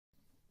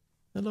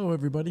Hello,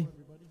 everybody.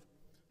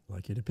 I'd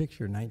like you to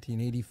picture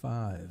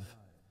 1985,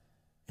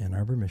 Ann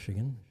Arbor,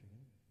 Michigan,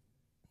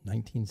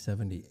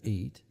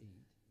 1978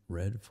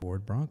 red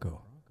Ford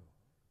Bronco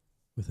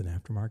with an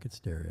aftermarket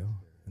stereo,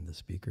 and the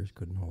speakers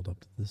couldn't hold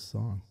up to this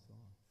song.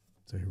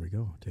 So here we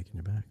go, taking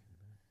you back.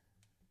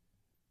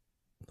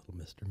 Little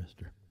Mister.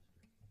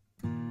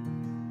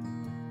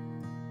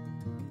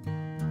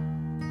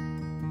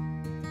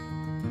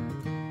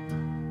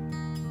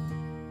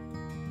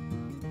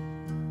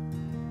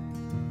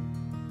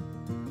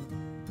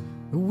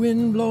 The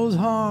wind blows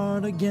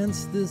hard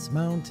against this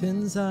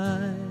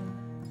mountainside,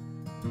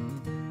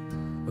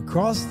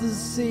 across the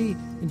sea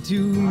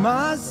into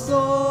my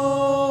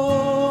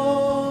soul.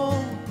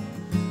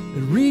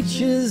 It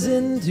reaches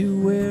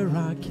into where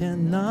I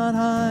cannot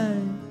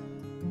hide,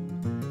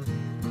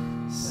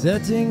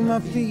 setting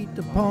my feet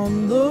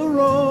upon the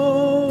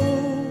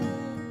road.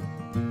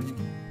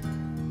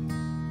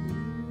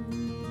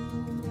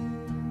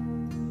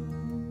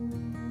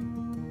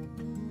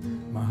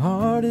 My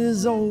heart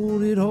is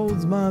old, it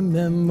holds my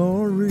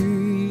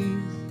memories.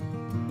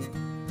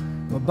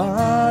 My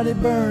body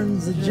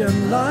burns a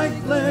gem like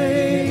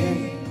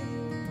flame.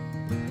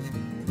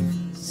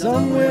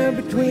 Somewhere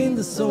between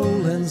the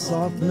soul and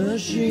soft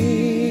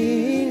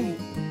machine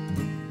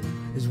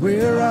is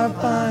where I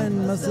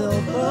find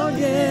myself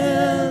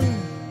again.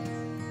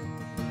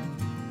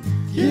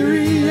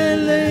 Kyrie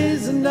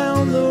lazing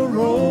down the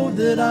road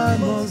that I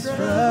must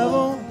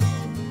travel.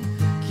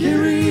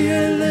 Kyrie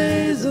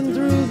lazing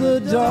through the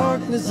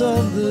darkness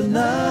of the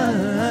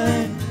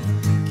night.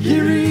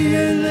 Kyrie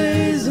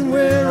lazing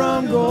where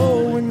I'm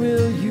going,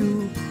 will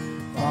you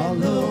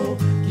follow?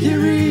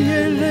 Kyrie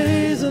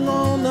lazing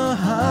on the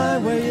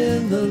highway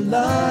in the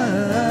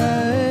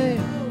light.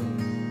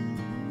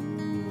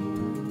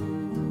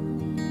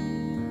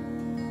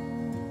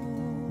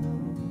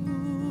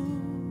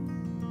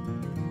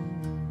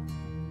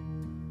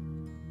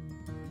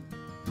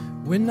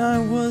 When I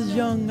was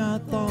young, I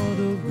thought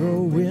of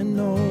growing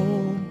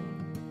old,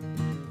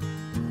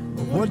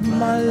 of what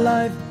my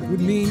life would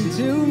mean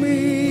to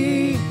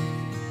me.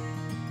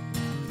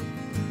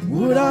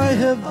 Would I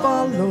have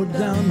followed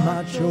down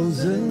my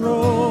chosen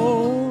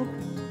road,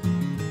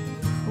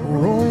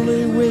 or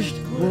only wished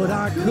what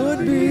I could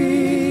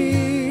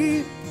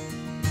be?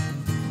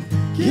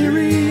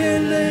 Kyrie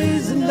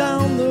lazing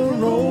down the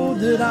road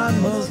that I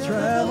must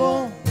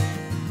travel.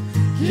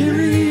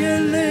 Kyrie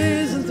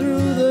lazing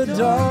through the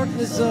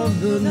darkness of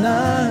the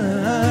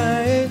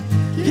night.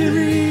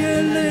 Kyrie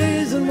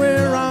lazing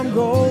where I'm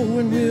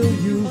going, will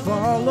you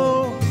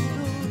follow?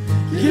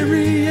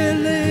 Kyrie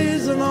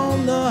lazing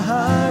on the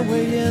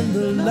highway in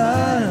the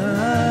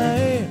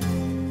light.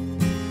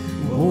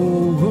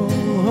 Oh, oh,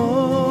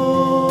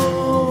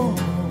 oh.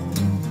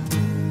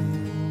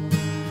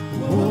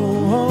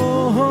 Oh,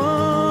 oh, oh.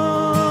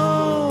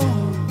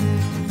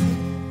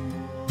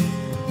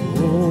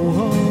 Oh,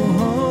 oh,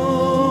 oh.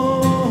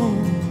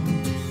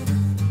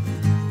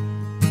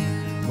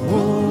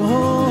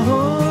 Oh,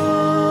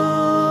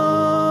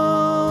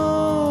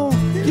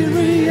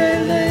 Kyrie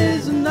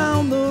lazing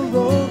down the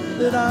road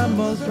that I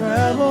must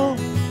travel.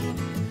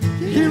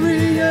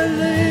 Kyrie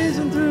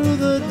lazing through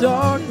the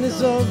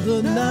darkness of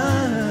the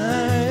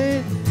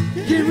night.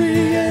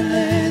 Kyrie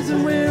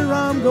lazing where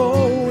I'm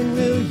going,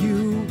 will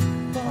you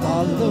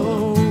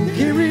follow?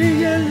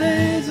 Kyrie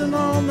lazing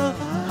on the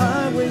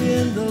highway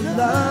in the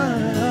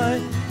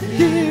light.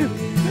 Kyrie,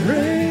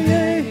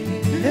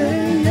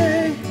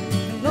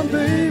 now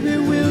baby,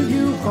 will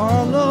you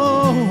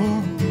follow?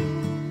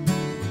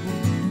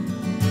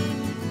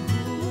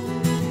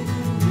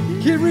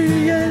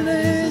 Kyrie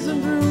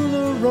lazing through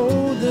the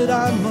road that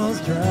I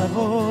must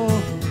travel.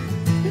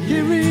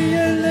 Kyrie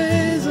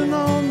lazing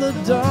on the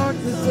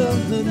darkness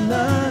of the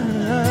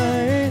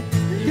night.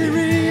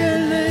 Kyrie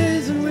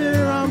lazing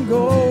where I'm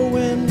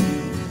going,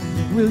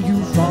 will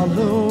you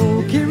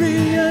follow?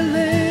 Kyrie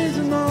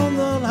lazing on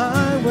the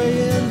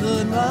highway in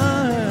the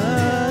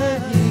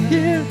night.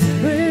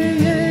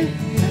 Kyrie,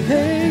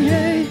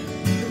 hey,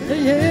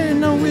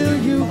 now will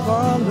you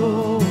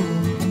follow?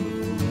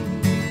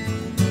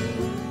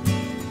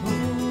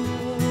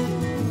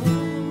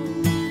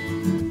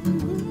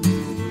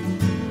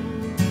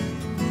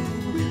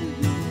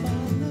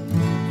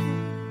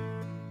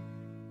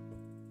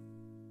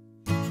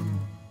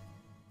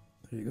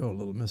 There you go, a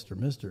little Mister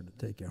to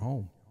take you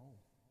home.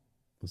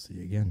 We'll see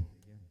you again.